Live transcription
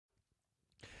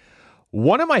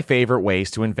One of my favorite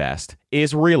ways to invest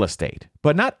is real estate,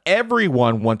 but not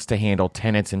everyone wants to handle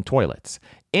tenants and toilets.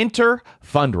 Enter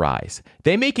Fundrise.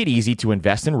 They make it easy to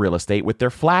invest in real estate with their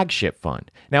flagship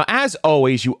fund. Now, as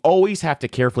always, you always have to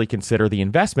carefully consider the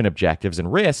investment objectives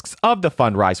and risks of the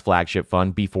Fundrise flagship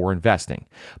fund before investing.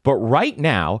 But right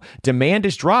now, demand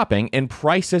is dropping and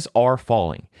prices are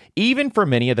falling, even for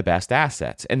many of the best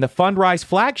assets. And the Fundrise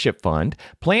flagship fund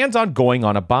plans on going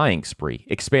on a buying spree,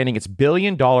 expanding its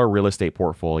billion-dollar real estate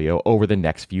portfolio over the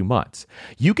next few months.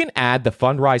 You can add the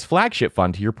Fundrise flagship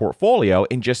fund to your portfolio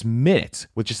in just minutes,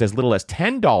 with just as little as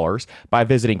 $10 by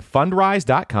visiting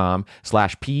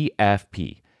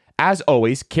fundrise.com/PFP. As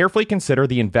always, carefully consider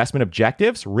the investment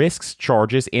objectives, risks,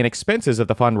 charges, and expenses of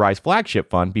the Fundrise flagship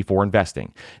fund before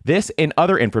investing. This and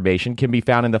other information can be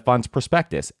found in the fund's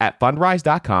prospectus at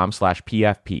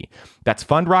fundrise.com/PFP. That's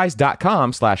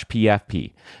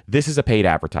fundrise.com/PFP. This is a paid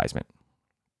advertisement.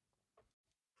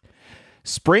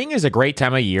 Spring is a great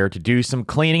time of year to do some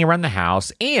cleaning around the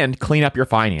house and clean up your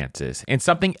finances. And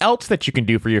something else that you can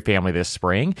do for your family this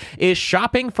spring is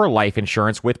shopping for life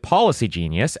insurance with Policy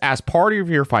Genius as part of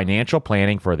your financial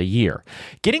planning for the year.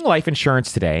 Getting life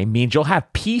insurance today means you'll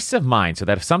have peace of mind so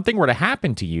that if something were to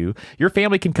happen to you, your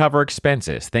family can cover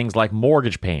expenses, things like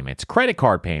mortgage payments, credit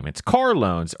card payments, car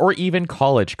loans, or even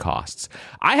college costs.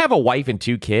 I have a wife and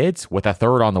 2 kids, with a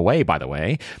third on the way, by the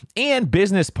way, and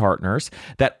business partners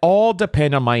that all depend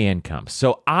on my income.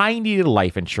 So I needed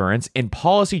life insurance, and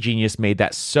Policy Genius made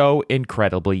that so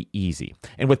incredibly easy.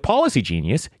 And with Policy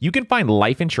Genius, you can find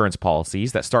life insurance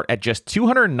policies that start at just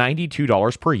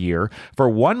 $292 per year for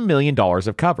 $1 million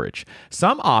of coverage.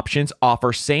 Some options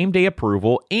offer same-day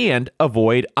approval and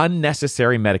avoid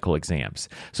unnecessary medical exams.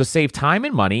 So save time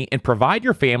and money and provide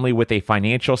your family with a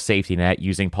financial safety net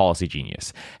using Policy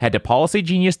Genius. Head to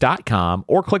policygenius.com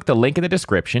or click the link in the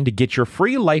description to get your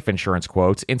free life insurance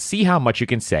quotes and see how much you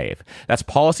can save. That's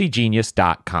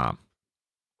policygenius.com.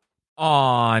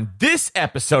 On this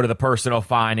episode of the Personal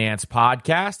Finance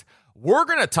Podcast, we're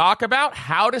going to talk about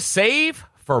how to save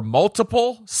for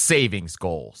multiple savings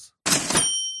goals.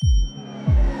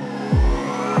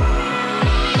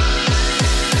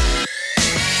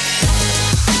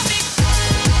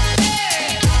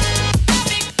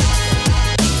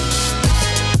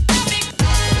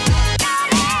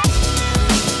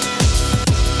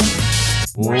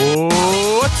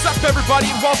 What's up, everybody,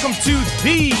 and welcome to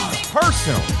the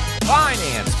Personal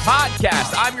Finance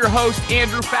Podcast. I'm your host,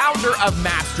 Andrew, founder of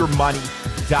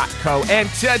MasterMoney.co, and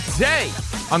today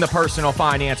on the Personal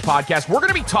Finance Podcast, we're going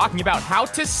to be talking about how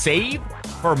to save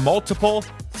for multiple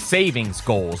savings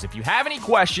goals. If you have any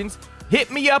questions, hit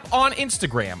me up on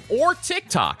Instagram or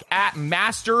TikTok at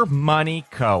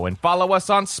MasterMoneyCo, and follow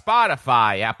us on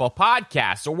Spotify, Apple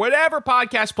Podcasts, or whatever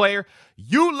podcast player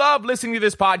you love listening to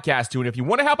this podcast to. And if you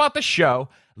want to help out the show,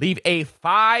 leave a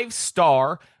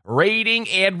 5-star rating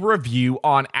and review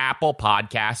on Apple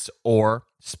Podcasts or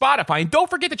Spotify. And don't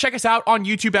forget to check us out on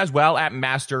YouTube as well at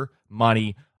Master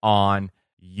Money on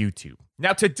YouTube.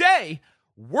 Now, today,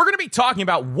 we're going to be talking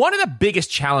about one of the biggest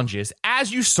challenges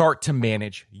as you start to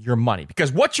manage your money.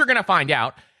 Because what you're going to find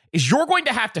out is you're going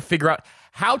to have to figure out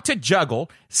how to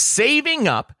juggle saving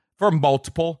up for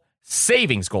multiple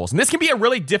savings goals. And this can be a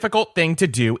really difficult thing to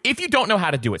do if you don't know how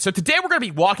to do it. So today we're going to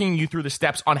be walking you through the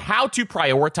steps on how to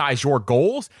prioritize your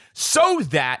goals so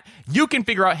that you can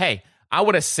figure out, hey, I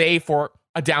want to save for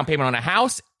a down payment on a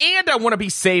house and I want to be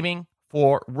saving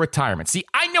for retirement. See,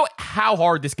 I know how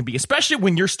hard this can be, especially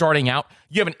when you're starting out.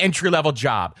 You have an entry-level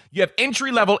job, you have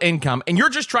entry-level income, and you're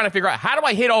just trying to figure out, how do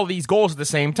I hit all of these goals at the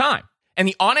same time? And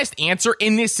the honest answer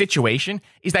in this situation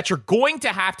is that you're going to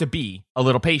have to be a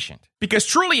little patient. Because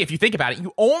truly, if you think about it,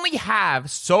 you only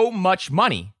have so much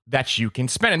money that you can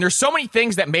spend. And there's so many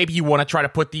things that maybe you want to try to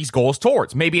put these goals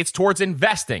towards. Maybe it's towards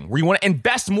investing, where you want to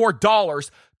invest more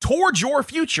dollars towards your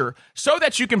future so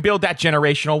that you can build that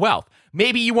generational wealth.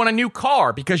 Maybe you want a new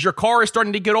car because your car is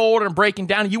starting to get old and breaking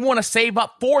down. You want to save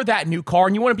up for that new car,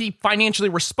 and you want to be financially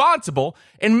responsible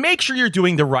and make sure you're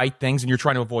doing the right things and you're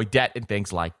trying to avoid debt and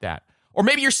things like that. Or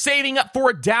maybe you're saving up for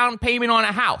a down payment on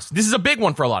a house. This is a big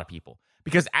one for a lot of people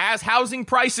because as housing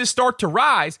prices start to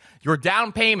rise, your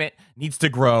down payment needs to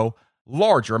grow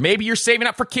larger. Or maybe you're saving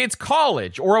up for kids'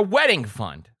 college or a wedding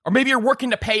fund. Or maybe you're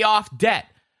working to pay off debt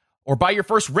or buy your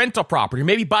first rental property, or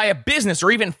maybe buy a business, or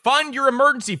even fund your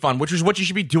emergency fund, which is what you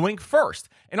should be doing first.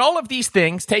 And all of these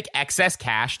things take excess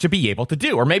cash to be able to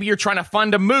do. Or maybe you're trying to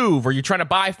fund a move, or you're trying to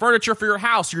buy furniture for your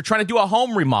house, or you're trying to do a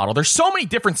home remodel. There's so many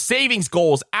different savings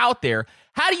goals out there.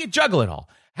 How do you juggle it all?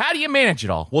 How do you manage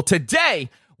it all? Well, today,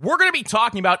 we're going to be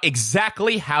talking about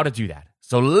exactly how to do that.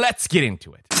 So let's get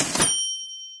into it.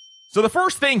 So the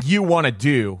first thing you want to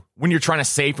do when you're trying to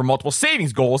save for multiple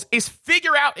savings goals is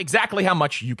figure out exactly how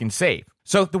much you can save.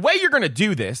 So the way you're going to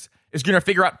do this is you're going to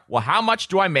figure out, well, how much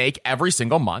do I make every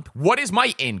single month? What is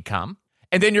my income?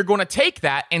 And then you're going to take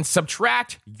that and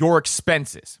subtract your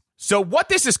expenses. So what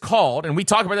this is called, and we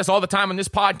talk about this all the time on this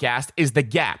podcast, is the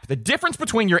gap. The difference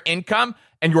between your income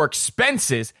and your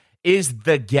expenses is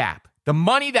the gap, the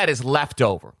money that is left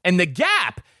over. And the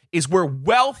gap is where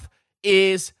wealth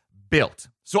is built.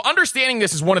 So understanding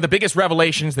this is one of the biggest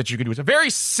revelations that you can do. It's a very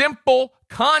simple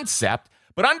concept,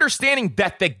 but understanding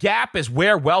that the gap is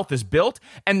where wealth is built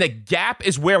and the gap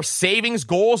is where savings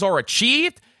goals are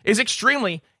achieved is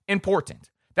extremely important.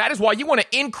 That is why you want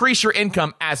to increase your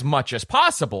income as much as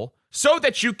possible so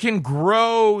that you can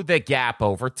grow the gap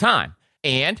over time.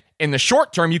 And in the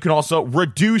short term, you can also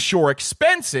reduce your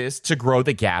expenses to grow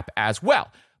the gap as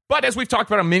well. But as we've talked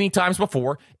about many times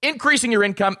before, increasing your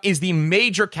income is the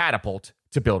major catapult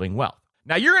to building wealth.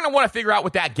 Now, you're going to want to figure out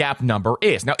what that gap number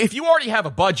is. Now, if you already have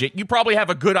a budget, you probably have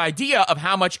a good idea of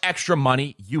how much extra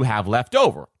money you have left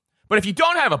over. But if you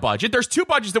don't have a budget, there's two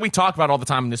budgets that we talk about all the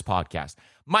time in this podcast.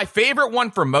 My favorite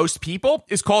one for most people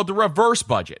is called the reverse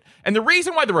budget. And the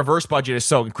reason why the reverse budget is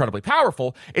so incredibly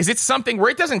powerful is it's something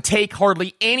where it doesn't take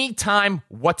hardly any time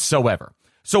whatsoever.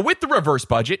 So with the reverse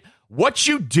budget, what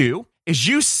you do is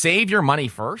you save your money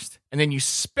first, and then you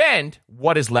spend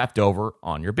what is left over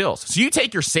on your bills. So you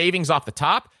take your savings off the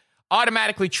top,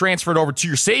 automatically transfer it over to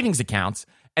your savings accounts,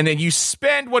 and then you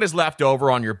spend what is left over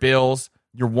on your bills,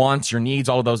 your wants, your needs,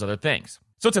 all of those other things.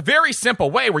 So it's a very simple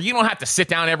way where you don't have to sit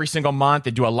down every single month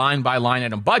and do a line-by-line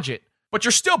item budget, but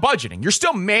you're still budgeting. You're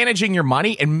still managing your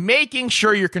money and making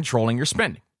sure you're controlling your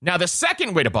spending. Now, the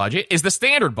second way to budget is the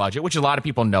standard budget, which a lot of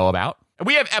people know about. And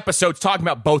we have episodes talking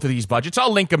about both of these budgets.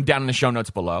 I'll link them down in the show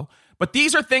notes below. But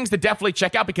these are things to definitely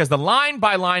check out because the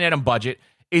line-by-line item budget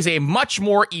is a much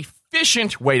more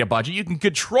efficient way to budget. You can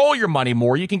control your money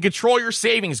more. You can control your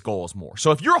savings goals more.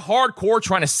 So if you're hardcore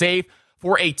trying to save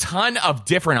for a ton of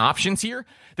different options here,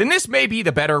 then this may be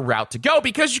the better route to go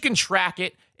because you can track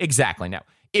it exactly. Now,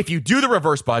 if you do the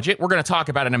reverse budget, we're going to talk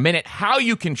about in a minute how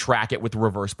you can track it with the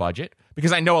reverse budget,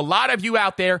 because I know a lot of you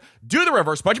out there do the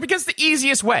reverse budget because it's the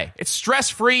easiest way. It's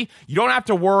stress-free. You don't have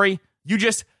to worry. You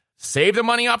just save the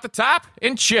money off the top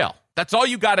and chill. That's all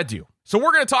you got to do. So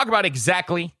we're going to talk about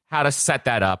exactly how to set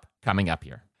that up coming up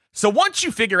here. So once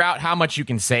you figure out how much you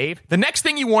can save, the next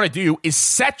thing you want to do is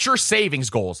set your savings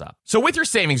goals up. So with your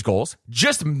savings goals,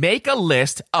 just make a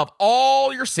list of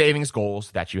all your savings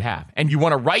goals that you have, and you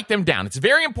want to write them down. It's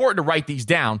very important to write these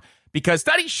down because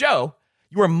studies show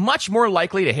you are much more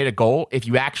likely to hit a goal if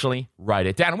you actually write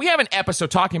it down. We have an episode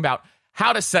talking about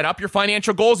how to set up your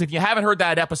financial goals. If you haven't heard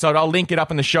that episode, I'll link it up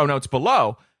in the show notes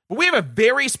below. But we have a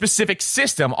very specific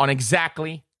system on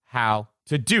exactly how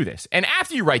to do this. And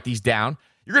after you write these down,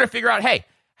 you're going to figure out, hey,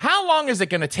 how long is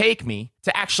it going to take me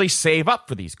to actually save up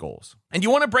for these goals? And you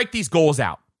want to break these goals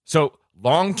out. So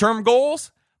long-term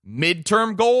goals,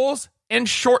 mid-term goals, and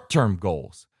short-term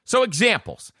goals. So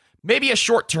examples, maybe a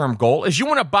short-term goal is you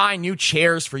want to buy new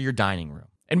chairs for your dining room.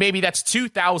 And maybe that's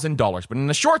 $2,000. But in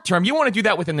the short term, you want to do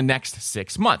that within the next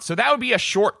 6 months. So that would be a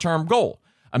short-term goal.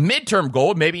 A mid-term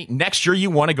goal, maybe next year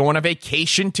you want to go on a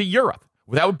vacation to Europe.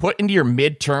 Well, that would put into your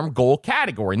mid-term goal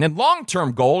category. And then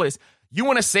long-term goal is you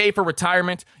want to save for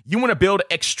retirement. You want to build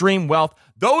extreme wealth.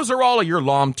 Those are all of your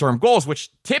long-term goals, which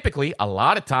typically, a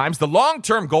lot of times, the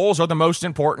long-term goals are the most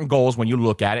important goals when you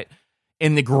look at it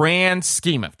in the grand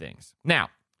scheme of things. Now,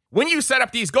 when you set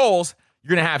up these goals,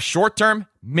 you're going to have short-term,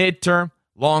 mid-term,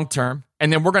 long-term,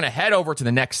 and then we're going to head over to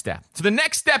the next step. So the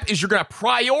next step is you're going to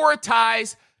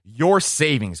prioritize your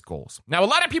savings goals. Now, a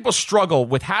lot of people struggle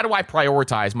with how do I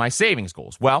prioritize my savings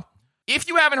goals? Well, if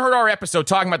you haven't heard our episode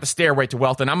talking about the Stairway to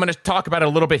Wealth, and I'm going to talk about it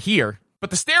a little bit here,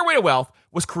 but the Stairway to Wealth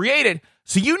was created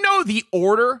so you know the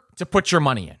order to put your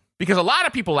money in. Because a lot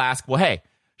of people ask, well, hey,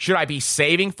 should I be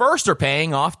saving first or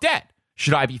paying off debt?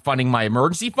 Should I be funding my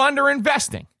emergency fund or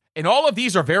investing? And all of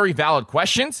these are very valid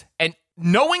questions, and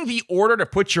knowing the order to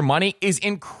put your money is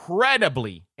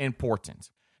incredibly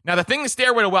important. Now, the thing the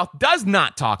Stairway to Wealth does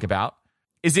not talk about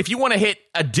is if you want to hit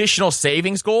additional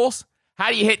savings goals,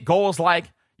 how do you hit goals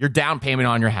like your down payment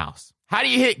on your house? How do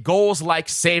you hit goals like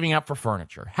saving up for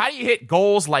furniture? How do you hit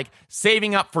goals like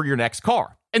saving up for your next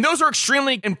car? And those are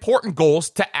extremely important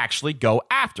goals to actually go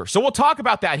after. So we'll talk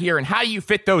about that here and how you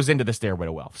fit those into the Stairway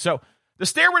to Wealth. So the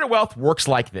Stairway to Wealth works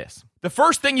like this. The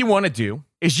first thing you want to do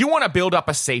is you want to build up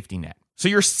a safety net. So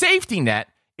your safety net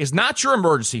is not your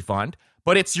emergency fund,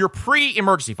 but it's your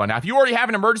pre-emergency fund. Now, if you already have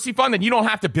an emergency fund, then you don't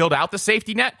have to build out the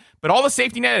safety net. But all the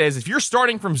safety net is, if you're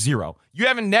starting from zero, you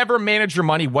haven't never managed your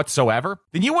money whatsoever,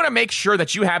 then you want to make sure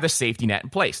that you have the safety net in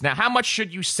place. Now, how much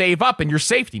should you save up in your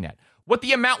safety net? What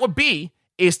the amount would be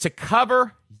is to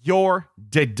cover your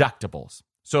deductibles.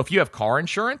 So if you have car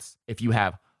insurance, if you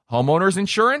have homeowners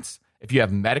insurance, if you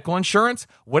have medical insurance,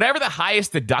 whatever the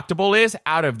highest deductible is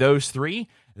out of those three,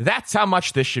 that's how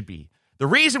much this should be. The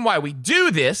reason why we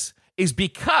do this is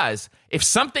because if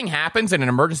something happens and an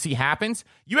emergency happens,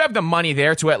 you have the money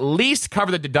there to at least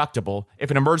cover the deductible.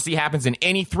 If an emergency happens in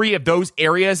any three of those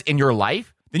areas in your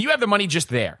life, then you have the money just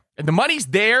there. And the money's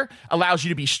there allows you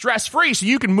to be stress-free so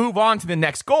you can move on to the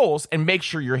next goals and make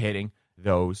sure you're hitting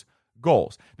those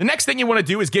goals. The next thing you want to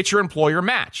do is get your employer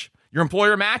match. Your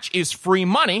employer match is free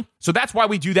money, so that's why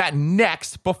we do that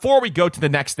next before we go to the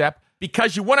next step,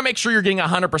 because you want to make sure you're getting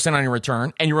 100% on your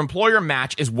return, and your employer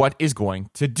match is what is going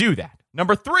to do that.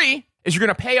 Number 3 is you're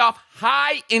going to pay off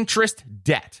high-interest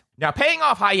debt. Now, paying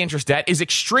off high-interest debt is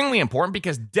extremely important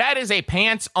because debt is a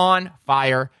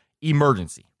pants-on-fire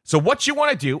emergency. So what you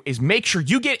want to do is make sure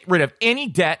you get rid of any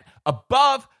debt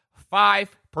above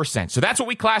 5%. So that's what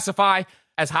we classify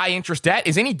as high-interest debt,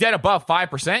 is any debt above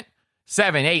 5%.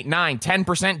 7, 8, 9,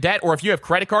 10% debt, or if you have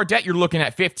credit card debt, you're looking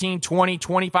at 15, 20,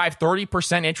 25,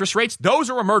 30% interest rates. Those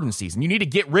are emergencies, and you need to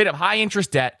get rid of high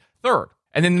interest debt third.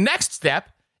 And then the next step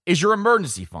is your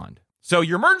emergency fund. So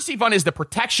your emergency fund is the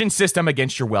protection system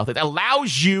against your wealth. It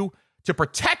allows you to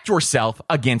protect yourself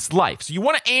against life. So you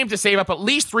want to aim to save up at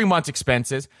least 3 months'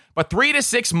 expenses, but 3 to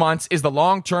 6 months is the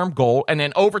long-term goal, and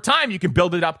then over time, you can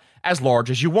build it up as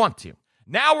large as you want to.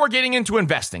 Now we're getting into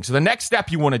investing. So the next step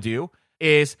you want to do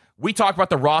is we talk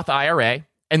about the Roth IRA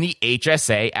and the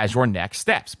HSA as your next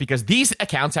steps, because these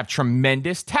accounts have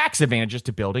tremendous tax advantages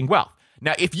to building wealth.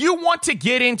 Now, if you want to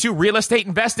get into real estate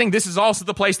investing, this is also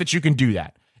the place that you can do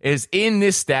that, is in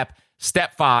this step.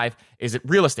 Step 5 is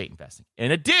real estate investing.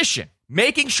 In addition,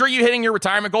 making sure you're hitting your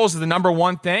retirement goals is the number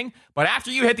one thing. But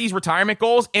after you hit these retirement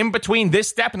goals, in between this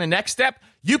step and the next step,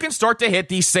 you can start to hit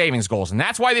these savings goals. And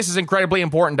that's why this is incredibly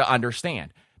important to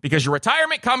understand. Because your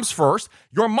retirement comes first.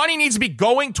 Your money needs to be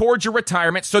going towards your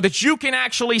retirement so that you can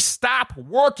actually stop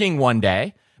working one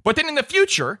day. But then in the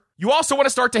future, you also want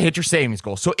to start to hit your savings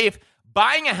goals. So if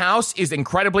buying a house is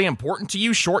incredibly important to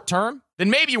you short term, then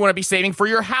maybe you want to be saving for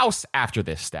your house after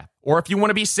this step. Or if you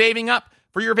want to be saving up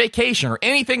for your vacation or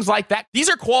anything like that, these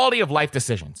are quality of life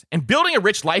decisions. And building a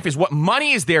rich life is what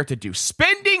money is there to do.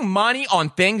 Spending money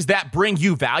on things that bring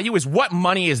you value is what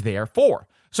money is there for.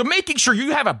 So making sure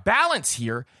you have a balance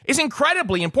here is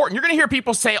incredibly important. You're going to hear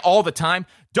people say all the time,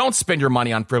 don't spend your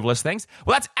money on frivolous things.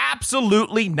 Well, that's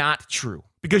absolutely not true,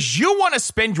 because you want to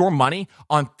spend your money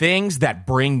on things that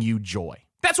bring you joy.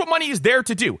 That's what money is there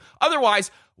to do.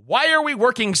 Otherwise, why are we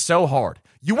working so hard?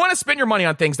 You want to spend your money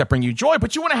on things that bring you joy,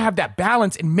 but you want to have that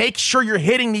balance and make sure you're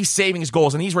hitting these savings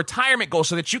goals and these retirement goals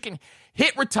so that you can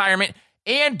hit retirement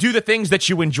and do the things that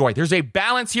you enjoy. There's a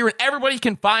balance here, and everybody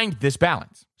can find this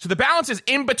balance. So the balance is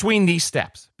in between these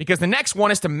steps, because the next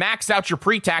one is to max out your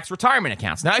pre-tax retirement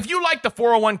accounts. Now, if you like the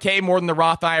 401k more than the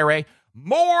Roth IRA,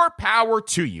 more power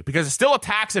to you, because it's still a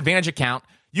tax advantage account.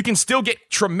 You can still get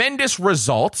tremendous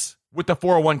results with the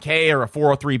 401k or a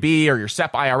 403b or your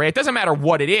SEP IRA. It doesn't matter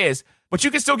what it is, but you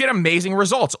can still get amazing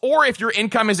results. Or if your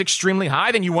income is extremely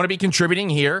high, then you want to be contributing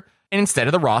here instead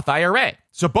of the Roth IRA.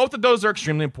 So both of those are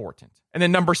extremely important. And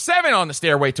then number 7 on the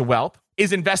stairway to wealth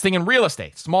is investing in real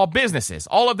estate, small businesses,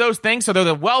 all of those things. So they're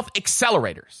the wealth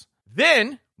accelerators.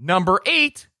 Then number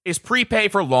 8 is prepay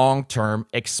for long-term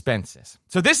expenses.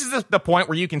 So this is the point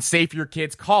where you can save for your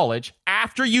kids' college.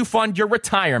 After you fund your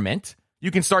retirement, you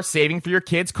can start saving for your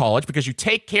kids' college because you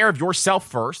take care of yourself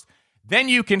first. Then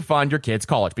you can fund your kids'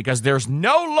 college, because there's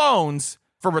no loans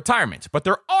for retirement, but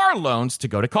there are loans to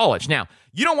go to college. Now,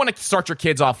 you don't want to start your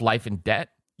kids off life in debt.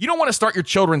 You don't want to start your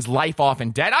children's life off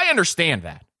in debt. I understand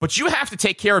that. But you have to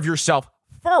take care of yourself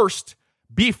first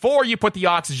before you put the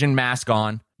oxygen mask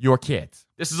on your kids.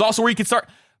 This is also where you can start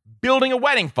building a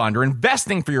wedding fund or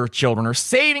investing for your children or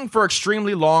saving for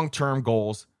extremely long-term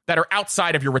goals that are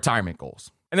outside of your retirement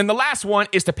goals. And then the last one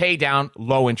is to pay down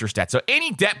low-interest debt. So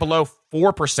any debt below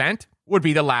 4% would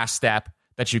be the last step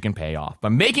that you can pay off.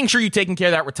 But making sure you're taking care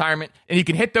of that retirement and you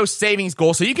can hit those savings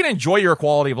goals so you can enjoy your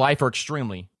quality of life are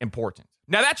extremely important.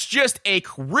 Now, that's just a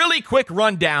really quick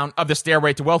rundown of the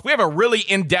Stairway to Wealth. We have a really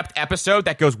in-depth episode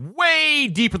that goes way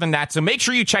deeper than that, so make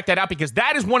sure you check that out, because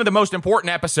that is one of the most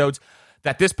important episodes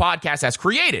that this podcast has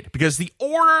created, because the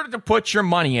order to put your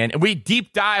money in, and we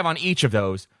deep dive on each of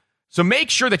those. So make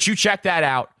sure that you check that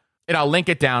out, and I'll link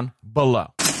it down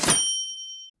below.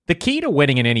 The key to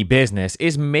winning in any business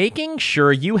is making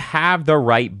sure you have the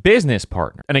right business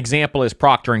partner. An example is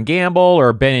Procter & Gamble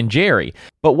or Ben & Jerry.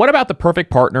 But what about the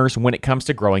perfect partners when it comes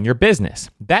to growing your business?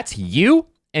 That's you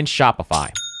and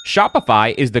Shopify.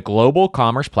 Shopify is the global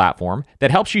commerce platform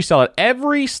that helps you sell at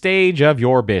every stage of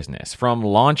your business, from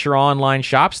launch your online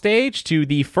shop stage to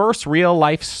the first real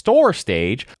life store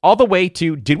stage, all the way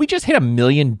to did we just hit $1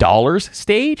 million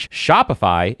stage?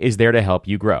 Shopify is there to help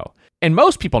you grow. And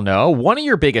most people know one of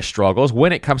your biggest struggles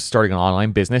when it comes to starting an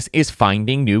online business is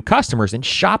finding new customers, and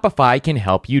Shopify can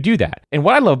help you do that. And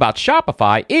what I love about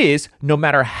Shopify is no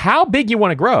matter how big you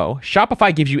want to grow,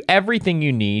 Shopify gives you everything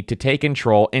you need to take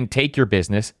control and take your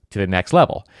business to the next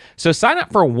level. So sign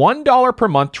up for a $1 per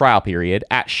month trial period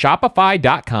at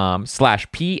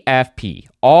shopify.com/PFP,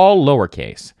 all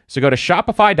lowercase. So go to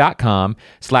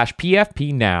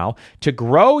shopify.com/PFP now to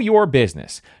grow your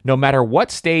business, no matter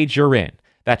what stage you're in.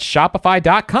 That's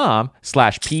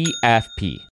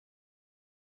shopify.com/PFP.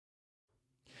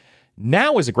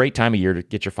 Now is a great time of year to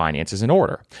get your finances in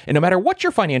order. And no matter what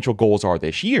your financial goals are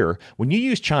this year, when you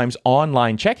use Chime's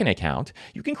online checking account,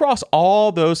 you can cross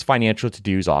all those financial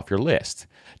to-dos off your list.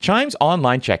 Chime's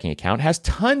online checking account has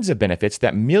tons of benefits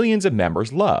that millions of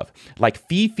members love, like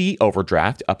fee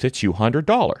overdraft up to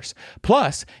 $200.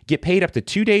 Plus, get paid up to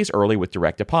 2 days early with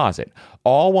direct deposit,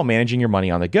 all while managing your money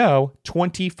on the go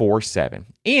 24/7.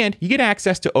 And you get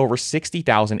access to over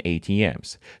 60,000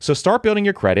 ATMs. So start building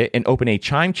your credit and open a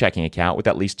Chime checking account with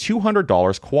at least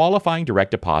 $200 qualifying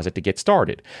direct deposit to get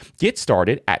started. Get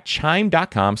started at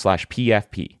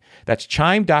chime.com/PFP. That's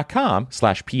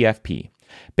chime.com/PFP.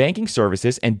 Banking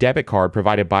services and debit card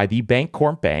provided by the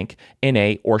Bancorp Bank,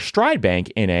 N.A. or Stride Bank,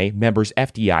 N.A., members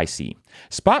FDIC.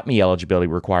 SpotMe eligibility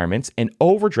requirements and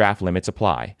overdraft limits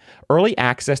apply. Early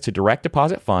access to direct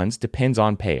deposit funds depends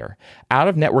on payer.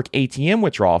 Out-of-network ATM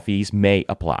withdrawal fees may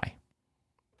apply.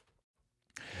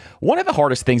 One of the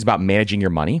hardest things about managing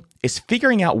your money is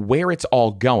figuring out where it's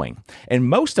all going. And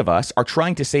most of us are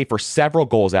trying to save for several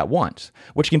goals at once,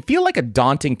 which can feel like a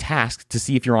daunting task to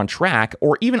see if you're on track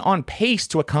or even on pace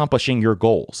to accomplishing your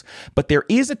goals. But there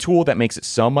is a tool that makes it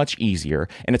so much easier,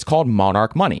 and it's called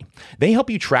Monarch Money. They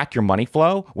help you track your money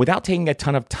flow without taking a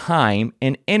ton of time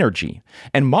and energy.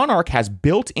 And Monarch has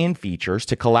built-in features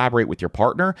to collaborate with your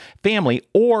partner, family,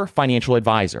 or financial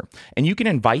advisor. And you can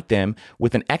invite them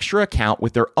with an extra account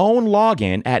with their own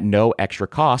login at no extra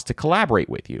cost to collaborate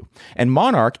with you. And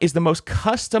Monarch is the most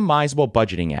customizable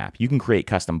budgeting app. You can create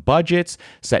custom budgets,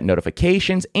 set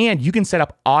notifications, and you can set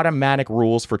up automatic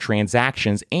rules for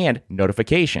transactions and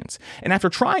notifications. And after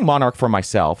trying Monarch for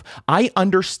myself, I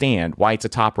understand why it's a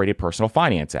top-rated personal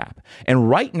finance app. And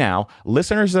right now,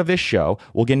 listeners of this show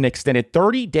will get an extended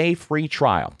 30-day free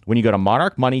trial when you go to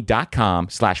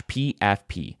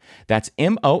monarchmoney.com/PFP. That's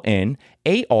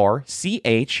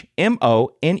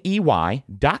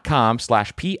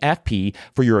MONARCHMONEY.com/PFP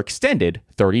for your extended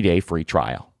 30-day free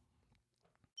trial.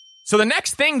 So the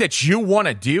next thing that you want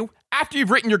to do after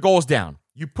you've written your goals down,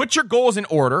 you put your goals in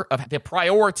order of the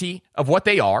priority of what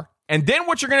they are. And then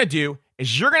what you're going to do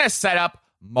is you're going to set up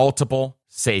multiple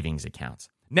savings accounts.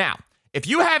 Now, if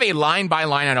you have a line by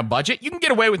line on a budget, you can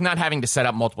get away with not having to set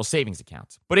up multiple savings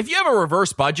accounts. But if you have a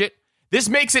reverse budget, this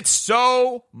makes it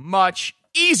so much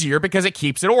easier because it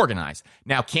keeps it organized.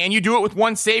 Now, can you do it with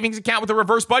one savings account with a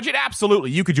reverse budget? Absolutely.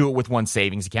 You could do it with one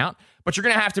savings account, but you're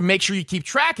going to have to make sure you keep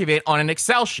track of it on an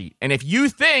Excel sheet. And if you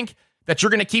think that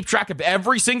you're going to keep track of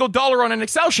every single dollar on an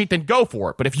Excel sheet, then go for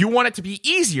it. But if you want it to be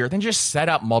easier, then just set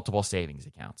up multiple savings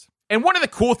accounts. And one of the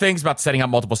cool things about setting up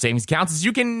multiple savings accounts is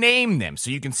you can name them so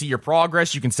you can see your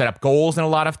progress. You can set up goals and a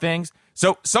lot of things.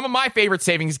 So some of my favorite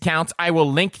savings accounts, I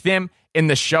will link them in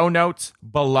the show notes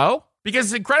below, because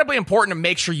it's incredibly important to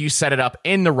make sure you set it up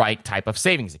in the right type of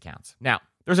savings accounts. Now,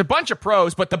 there's a bunch of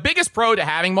pros, but the biggest pro to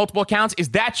having multiple accounts is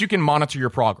that you can monitor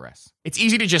your progress. It's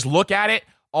easy to just look at it.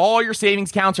 All your savings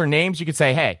accounts are names. You can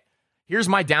say, hey, here's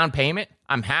my down payment.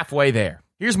 I'm halfway there.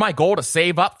 Here's my goal to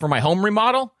save up for my home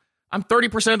remodel. I'm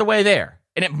 30% of the way there.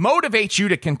 And it motivates you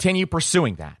to continue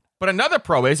pursuing that. But another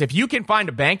pro is if you can find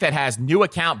a bank that has new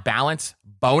account balance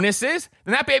bonuses,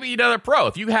 then that may be another pro.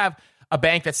 If you have a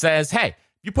bank that says, hey,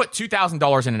 you put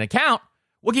 $2,000 in an account,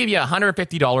 we'll give you a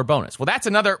 $150 bonus. Well, that's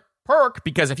another perk,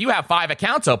 because if you have 5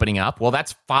 accounts opening up, well,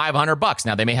 that's $500.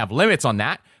 Now, they may have limits on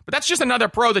that, but that's just another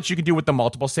pro that you can do with the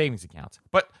multiple savings accounts.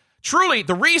 But truly,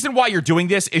 the reason why you're doing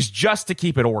this is just to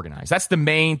keep it organized. That's the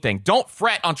main thing. Don't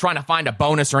fret on trying to find a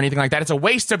bonus or anything like that. It's a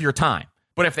waste of your time.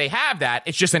 But if they have that,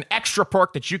 it's just an extra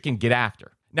perk that you can get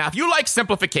after. Now, if you like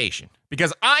simplification,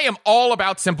 because I am all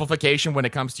about simplification when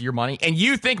it comes to your money, and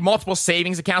you think multiple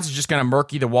savings accounts is just going to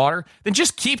murky the water, then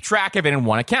just keep track of it in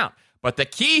one account. But the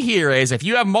key here is if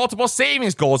you have multiple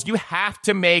savings goals, you have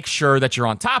to make sure that you're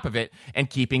on top of it and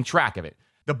keeping track of it.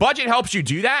 The budget helps you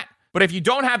do that, but if you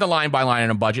don't have the line by line in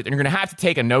a budget, then you're going to have to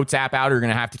take a notes app out or you're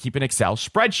going to have to keep an Excel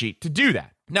spreadsheet to do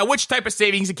that. Now, which type of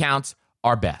savings accounts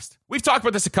are best? We've talked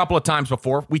about this a couple of times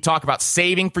before. We talk about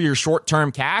saving for your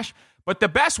short-term cash, but the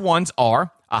best ones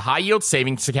are a high-yield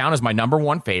savings account is my number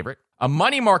one favorite. A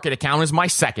money market account is my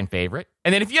second favorite.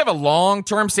 And then if you have a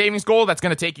long-term savings goal that's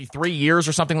going to take you 3 years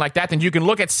or something like that, then you can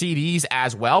look at CDs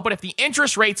as well. But if the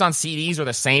interest rates on CDs are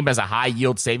the same as a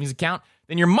high-yield savings account,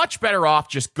 then you're much better off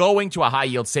just going to a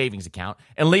high-yield savings account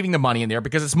and leaving the money in there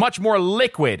because it's much more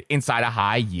liquid inside a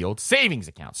high-yield savings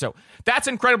account. So that's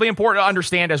incredibly important to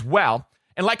understand as well.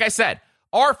 And like I said,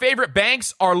 our favorite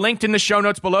banks are linked in the show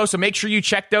notes below, so make sure you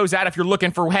check those out if you're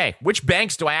looking for, hey, which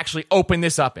banks do I actually open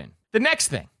this up in? The next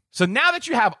thing. So now that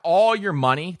you have all your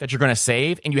money that you're going to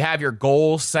save and you have your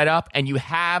goals set up and you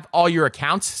have all your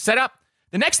accounts set up,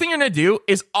 the next thing you're going to do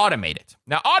is automate it.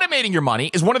 Now, automating your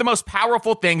money is one of the most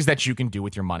powerful things that you can do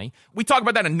with your money. We talk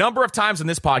about that a number of times in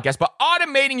this podcast, but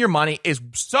automating your money is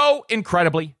so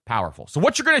incredibly powerful. So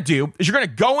what you're going to do is you're going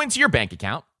to go into your bank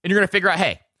account and you're going to figure out,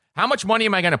 hey, how much money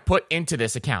am I going to put into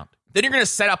this account? Then you're going to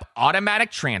set up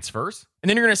automatic transfers. And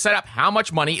then you're going to set up how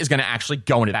much money is going to actually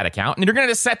go into that account. And you're going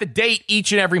to set the date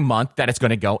each and every month that it's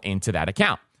going to go into that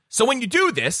account. So when you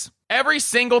do this, every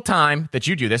single time that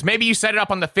you do this, maybe you set it up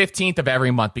on the 15th of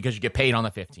every month because you get paid on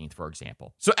the 15th, for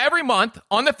example. So every month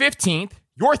on the 15th,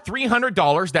 your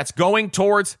 $300 that's going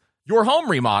towards your home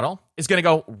remodel is going to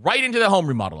go right into the home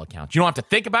remodel account. You don't have to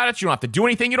think about it. You don't have to do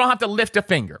anything. You don't have to lift a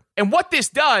finger. And what this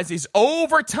does is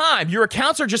over time, your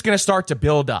accounts are just going to start to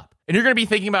build up. And you're going to be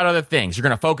thinking about other things. You're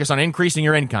going to focus on increasing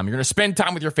your income. You're going to spend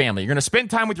time with your family. You're going to spend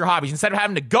time with your hobbies instead of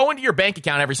having to go into your bank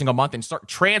account every single month and start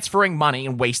transferring money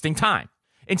and wasting time.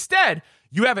 Instead,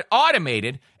 you have it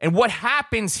automated. And what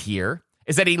happens here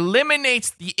is that it eliminates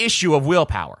the issue of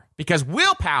willpower, because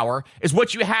willpower is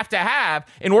what you have to have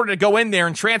in order to go in there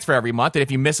and transfer every month. And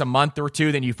if you miss a month or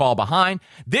two, then you fall behind.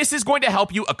 This is going to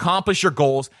help you accomplish your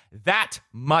goals that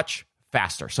much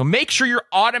faster. So make sure you're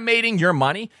automating your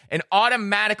money and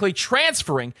automatically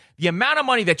transferring the amount of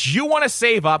money that you want to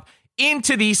save up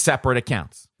into these separate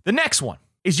accounts. The next one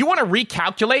is you want to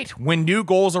recalculate when new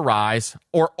goals arise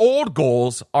or old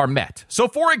goals are met. So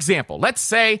for example, let's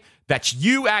say that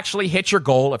you actually hit your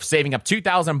goal of saving up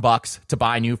 $2,000 to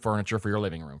buy new furniture for your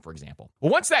living room, for example.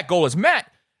 Well, once that goal is met,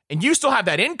 and you still have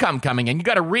that income coming in, you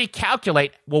got to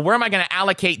recalculate, well, where am I going to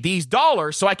allocate these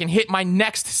dollars so I can hit my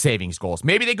next savings goals?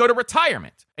 Maybe they go to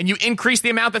retirement and you increase the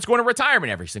amount that's going to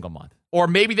retirement every single month. Or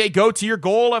maybe they go to your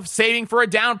goal of saving for a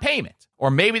down payment.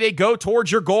 Or maybe they go towards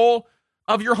your goal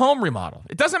of your home remodel.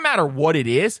 It doesn't matter what it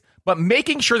is, but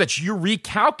making sure that you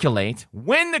recalculate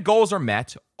when the goals are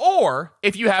met or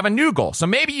if you have a new goal. So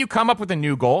maybe you come up with a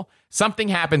new goal, something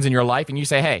happens in your life and you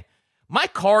say, hey, my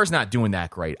car's not doing that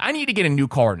great. I need to get a new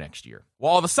car next year.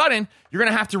 Well, all of a sudden, you're going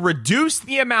to have to reduce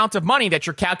the amount of money that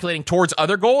you're calculating towards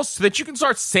other goals so that you can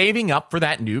start saving up for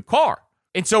that new car.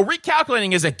 And so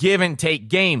recalculating is a give and take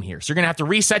game here. So you're going to have to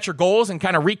reset your goals and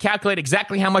kind of recalculate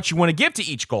exactly how much you want to give to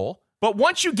each goal. But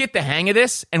once you get the hang of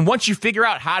this and once you figure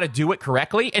out how to do it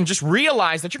correctly and just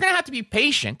realize that you're going to have to be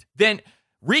patient, then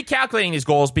recalculating these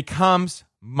goals becomes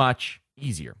much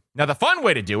easier. Now, the fun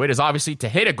way to do it is obviously to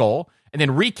hit a goal and then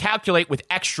recalculate with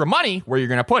extra money where you're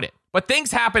going to put it. But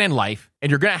things happen in life, and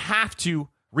you're going to have to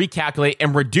recalculate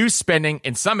and reduce spending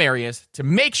in some areas to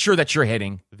make sure that you're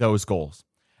hitting those goals.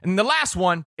 And the last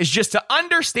one is just to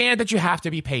understand that you have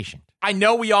to be patient. I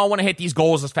know we all want to hit these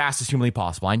goals as fast as humanly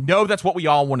possible. I know that's what we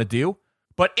all want to do,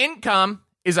 but income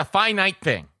is a finite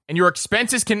thing, and your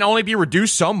expenses can only be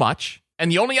reduced so much,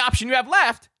 and the only option you have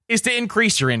left is to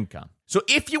increase your income. So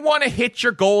if you want to hit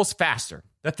your goals faster,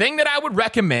 the thing that I would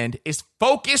recommend is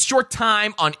focus your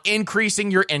time on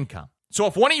increasing your income. So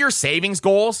if one of your savings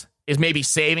goals is maybe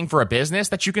saving for a business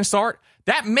that you can start,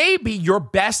 that may be your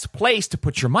best place to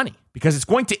put your money because it's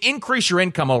going to increase your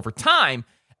income over time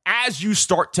as you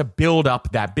start to build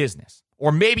up that business.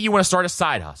 Or maybe you want to start a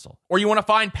side hustle, or you want to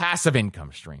find passive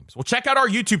income streams. Well, check out our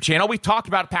YouTube channel. We've talked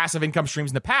about passive income streams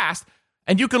in the past,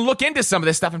 and you can look into some of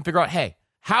this stuff and figure out, hey,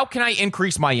 how can I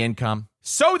increase my income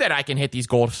so that I can hit these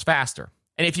goals faster?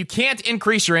 And if you can't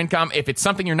increase your income, if it's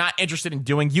something you're not interested in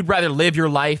doing, you'd rather live your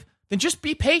life, then just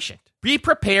be patient. Be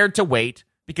prepared to wait,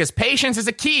 because patience is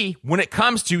a key when it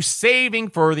comes to saving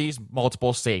for these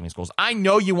multiple savings goals. I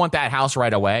know you want that house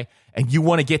right away, and you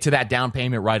want to get to that down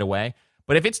payment right away.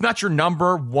 But if it's not your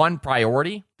number one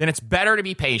priority, then it's better to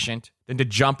be patient than to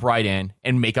jump right in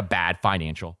and make a bad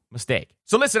financial mistake.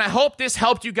 So listen, I hope this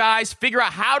helped you guys figure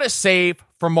out how to save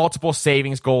for multiple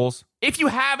savings goals. If you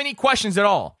have any questions at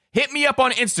all, hit me up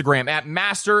on Instagram at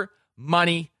Master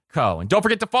Money Co. And don't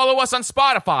forget to follow us on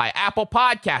Spotify, Apple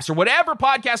Podcasts, or whatever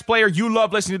podcast player you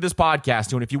love listening to this podcast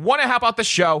to. And if you want to help out the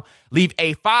show, leave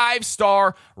a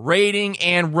 5-star rating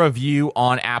and review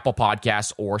on Apple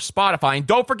Podcasts or Spotify. And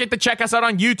don't forget to check us out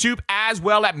on YouTube as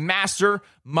well at Master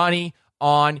Money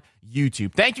on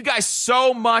YouTube. Thank you guys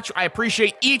so much. I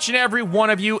appreciate each and every one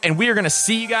of you, and we are going to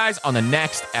see you guys on the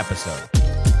next episode.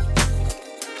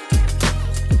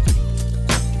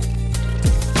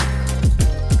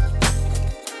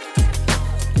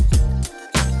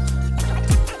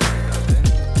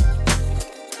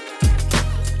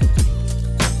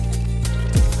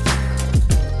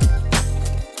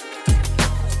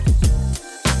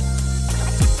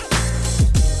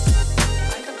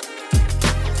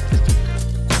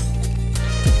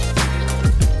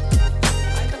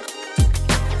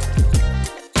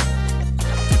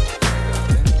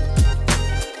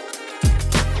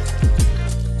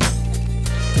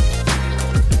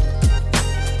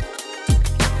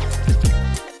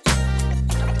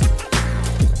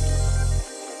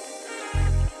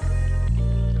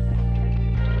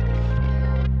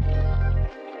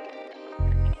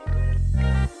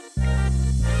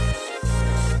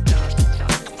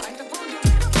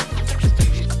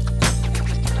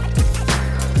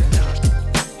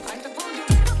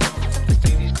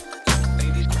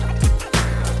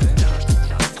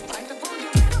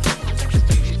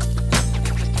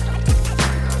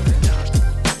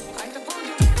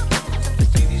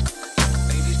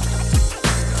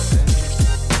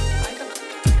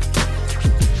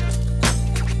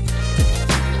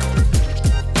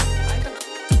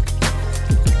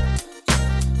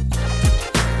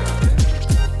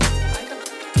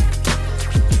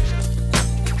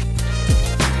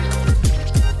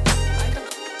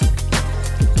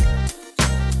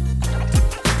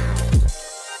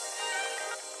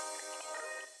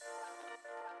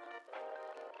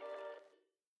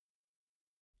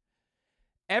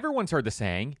 Everyone's heard the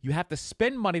saying, you have to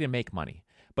spend money to make money.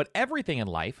 But everything in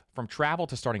life, from travel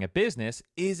to starting a business,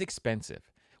 is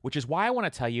expensive. Which is why I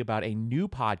want to tell you about a new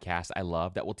podcast I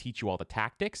love that will teach you all the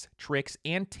tactics, tricks,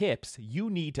 and tips you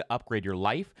need to upgrade your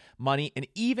life, money, and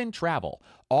even travel,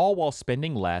 all while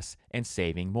spending less and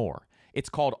saving more. It's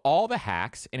called All the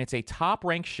Hacks, and it's a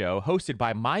top-ranked show hosted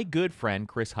by my good friend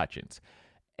Chris Hutchins,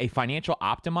 a financial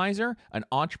optimizer, an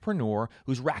entrepreneur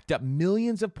who's racked up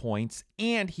millions of points,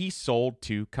 and he sold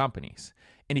 2 companies.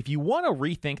 And if you want to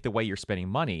rethink the way you're spending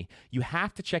money, you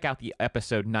have to check out the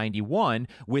episode 91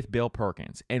 with Bill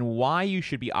Perkins and why you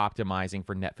should be optimizing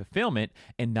for net fulfillment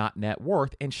and not net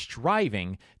worth and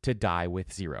striving to die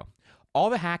with zero. All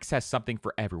the Hacks has something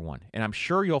for everyone, and I'm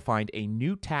sure you'll find a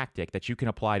new tactic that you can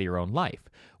apply to your own life,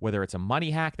 whether it's a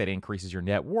money hack that increases your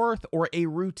net worth or a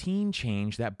routine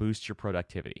change that boosts your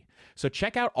productivity. So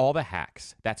check out All the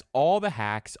Hacks. That's All the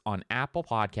Hacks on Apple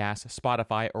Podcasts,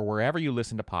 Spotify, or wherever you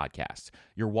listen to podcasts.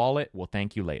 Your wallet will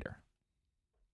thank you later.